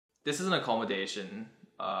This is an accommodation,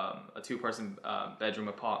 a two-person bedroom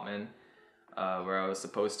apartment, where I was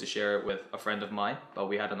supposed to share it with a friend of mine, but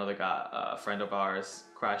we had another guy, a friend of ours,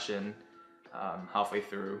 crash in halfway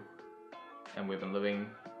through, and we've been living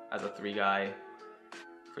as a three-guy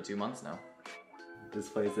for 2 months now. This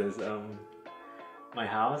place is my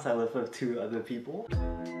house. I live with two other people.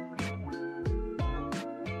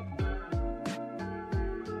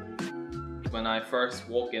 When I first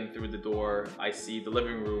walk in through the door, I see the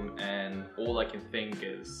living room, and all I can think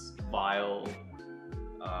is vile,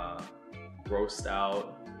 grossed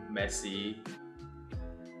out, messy,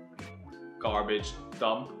 garbage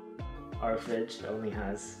dump. Our fridge only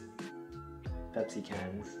has Pepsi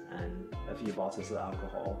cans and a few bottles of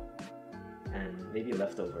alcohol and maybe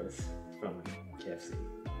leftovers from KFC.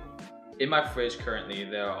 In my fridge currently,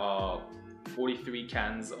 there are 43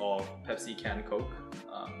 cans of Pepsi Can Coke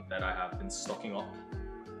that I have been stocking up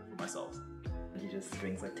for myself. He just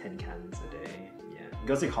drinks like 10 cans a day. Yeah, he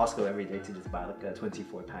goes to Costco every day to just buy like a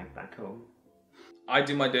 24-pack back home. I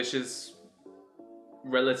do my dishes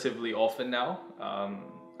relatively often now.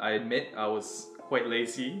 I admit I was quite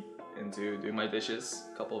lazy into doing my dishes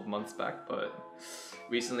a couple of months back, but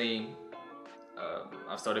recently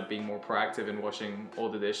I've started being more proactive in washing all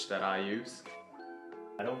the dish that I use.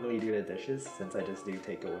 I don't really do the dishes since I just do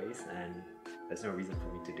takeaways and there's no reason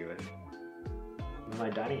for me to do it. My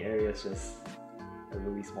dining area is just a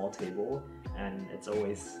really small table and it's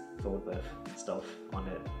always filled with stuff on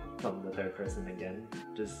it from the third person again.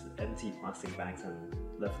 Just empty plastic bags and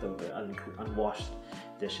leftover unwashed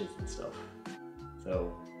dishes and stuff.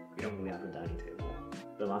 So we don't really have a dining table.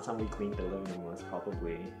 The last time we cleaned the living room was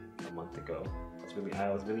probably a month ago. I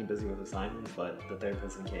was really busy with assignments, but the third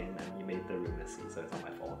person came and he made the room messy, so it's not my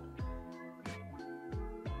fault.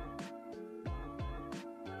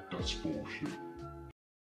 That's bullshit.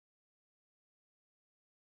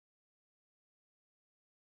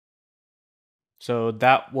 So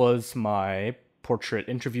that was my portrait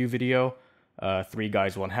interview video, Three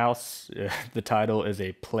Guys, One House. The title is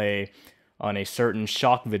a play on a certain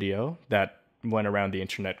shock video that went around the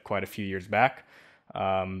internet quite a few years back.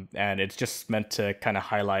 And it's just meant to kind of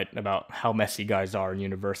highlight about how messy guys are in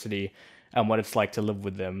university and what it's like to live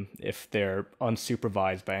with them if they're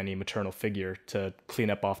unsupervised by any maternal figure to clean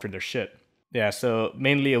up after their shit. Yeah, so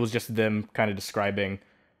mainly it was just them kind of describing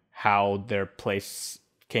how their place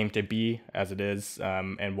came to be as it is,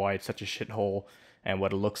 and why it's such a shithole and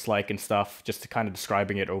what it looks like and stuff, just to kind of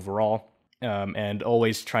describing it overall, and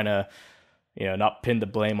always trying to, not pin the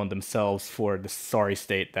blame on themselves for the sorry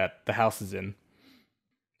state that the house is in.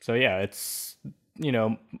 So yeah, it's,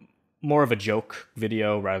 more of a joke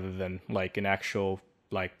video rather than like an actual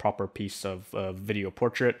like proper piece of video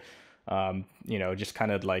portrait. Just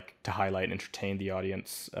kind of like to highlight and entertain the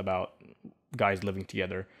audience about guys living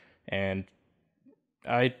together. And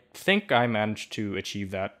I think I managed to achieve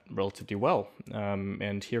that relatively well.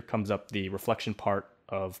 And here comes up the reflection part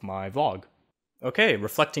of my vlog. Okay,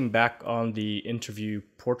 reflecting back on the interview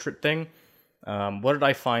portrait thing, what did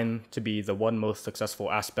I find to be the one most successful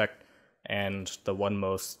aspect and the one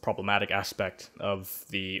most problematic aspect of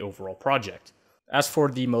the overall project? As for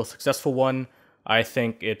the most successful one, I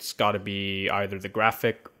think it's got to be either the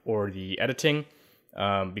graphic or the editing,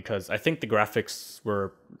 because I think the graphics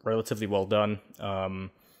were relatively well done.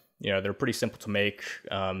 They're pretty simple to make.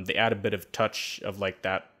 They add a bit of touch of like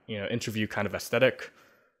that, interview kind of aesthetic.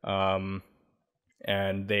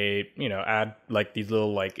 And they, add like these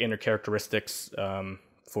little like inner characteristics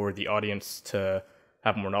for the audience to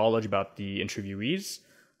have more knowledge about the interviewees.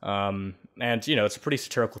 And, it's a pretty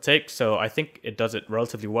satirical take, so I think it does it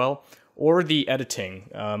relatively well. Or the editing.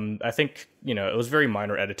 I think, it was very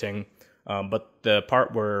minor editing, but the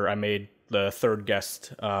part where I made the third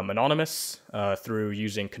guest anonymous through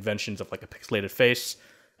using conventions of like a pixelated face,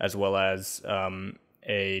 as well as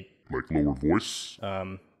a like lower voice,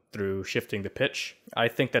 through shifting the pitch. I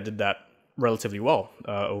think that did that relatively well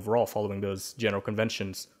overall, following those general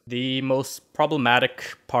conventions. The most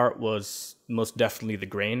problematic part was most definitely the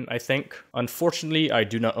grain, I think. Unfortunately, I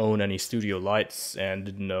do not own any studio lights and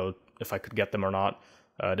didn't know if I could get them or not.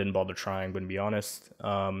 Didn't bother trying, to be honest.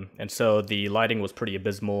 And so the lighting was pretty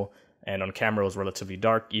abysmal, and on camera it was relatively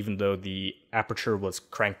dark, even though the aperture was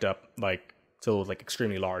cranked up like till it was like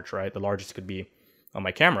extremely large, right? The largest it could be on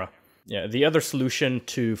my camera. Yeah, the other solution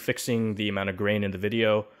to fixing the amount of grain in the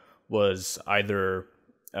video was either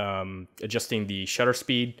adjusting the shutter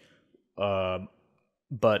speed, but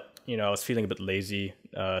I was feeling a bit lazy,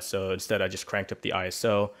 so instead I just cranked up the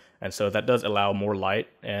ISO, and so that does allow more light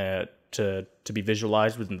to be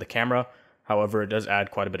visualized within the camera. However, it does add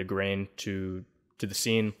quite a bit of grain to the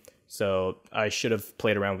scene, So I should have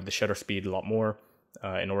played around with the shutter speed a lot more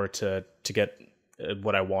in order to get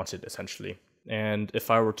what I wanted, essentially. And if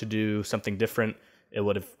I were to do something different, it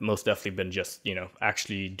would have most definitely been just,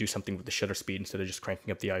 actually do something with the shutter speed instead of just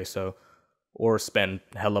cranking up the ISO, or spend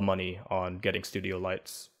hella money on getting studio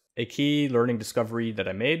lights. A key learning discovery that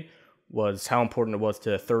I made was how important it was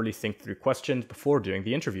to thoroughly think through questions before doing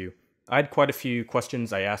the interview. I had quite a few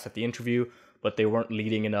questions I asked at the interview, but they weren't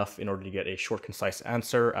leading enough in order to get a short, concise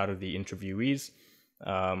answer out of the interviewees.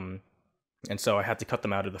 And so I had to cut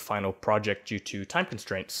them out of the final project due to time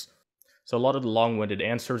constraints. So a lot of the long-winded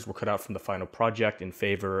answers were cut out from the final project in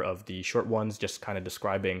favor of the short ones, just kind of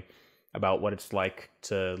describing about what it's like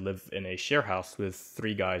to live in a share house with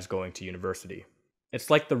 3 guys going to university.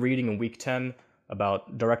 It's like the reading in week 10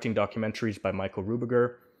 about directing documentaries by Michael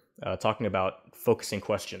Rubiger, talking about focusing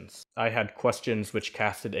questions. I had questions which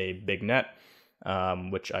casted a big net,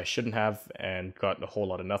 which I shouldn't have, and got a whole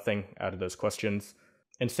lot of nothing out of those questions.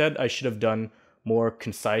 Instead, I should have done more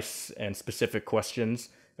concise and specific questions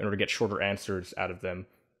in order to get shorter answers out of them.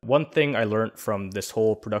 One thing I learned from this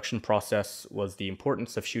whole production process was the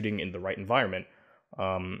importance of shooting in the right environment.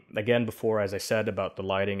 Again, before, as I said about the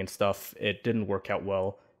lighting and stuff, it didn't work out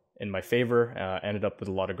well in my favor. Ended up with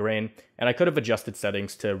a lot of grain, and I could have adjusted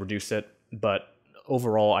settings to reduce it, but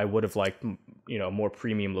overall, I would have liked, a more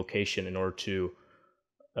premium location in order to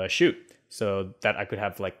shoot, so that I could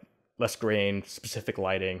have like less grain, specific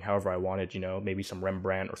lighting, however I wanted. Maybe some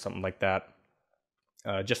Rembrandt or something like that.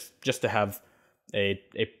 Just to have a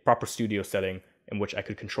proper studio setting in which I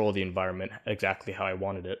could control the environment exactly how I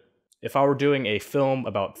wanted it. If I were doing a film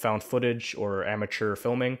about found footage or amateur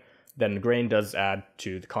filming, then grain does add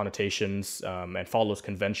to the connotations and follows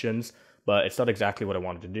conventions, but it's not exactly what I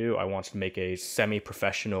wanted to do. I wanted to make a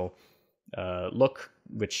semi-professional look,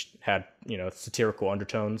 which had, satirical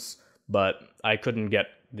undertones, but I couldn't get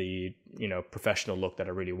the, professional look that I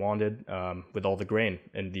really wanted with all the grain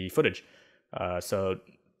in the footage. So,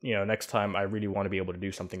 next time I really want to be able to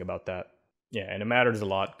do something about that. Yeah, and it matters a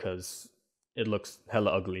lot because it looks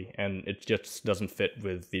hella ugly and it just doesn't fit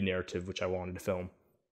with the narrative which I wanted to film.